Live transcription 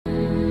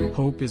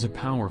Hope is a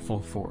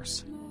powerful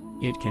force.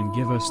 It can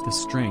give us the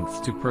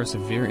strength to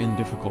persevere in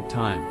difficult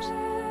times.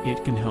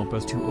 It can help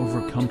us to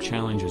overcome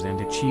challenges and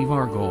achieve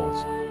our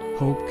goals.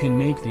 Hope can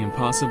make the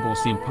impossible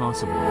seem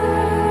possible.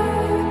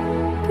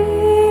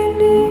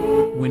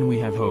 When we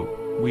have hope,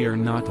 we are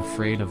not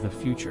afraid of the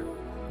future.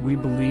 We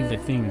believe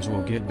that things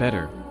will get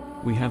better.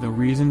 We have a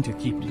reason to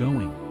keep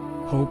going.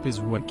 Hope is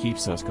what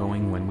keeps us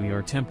going when we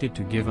are tempted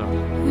to give up.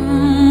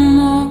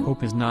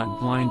 Hope is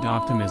not blind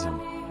optimism.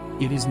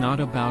 It is not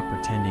about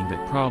pretending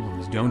that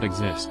problems don't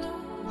exist.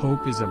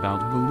 Hope is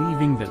about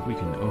believing that we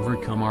can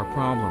overcome our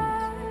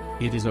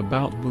problems. It is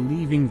about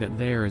believing that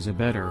there is a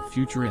better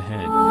future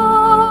ahead.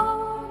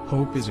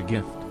 Hope is a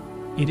gift.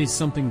 It is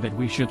something that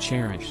we should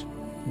cherish.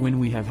 When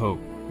we have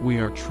hope, we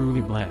are truly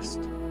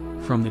blessed.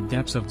 From the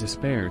depths of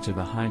despair to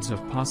the heights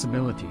of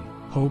possibility,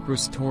 hope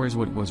restores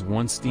what was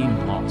once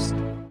deemed lost.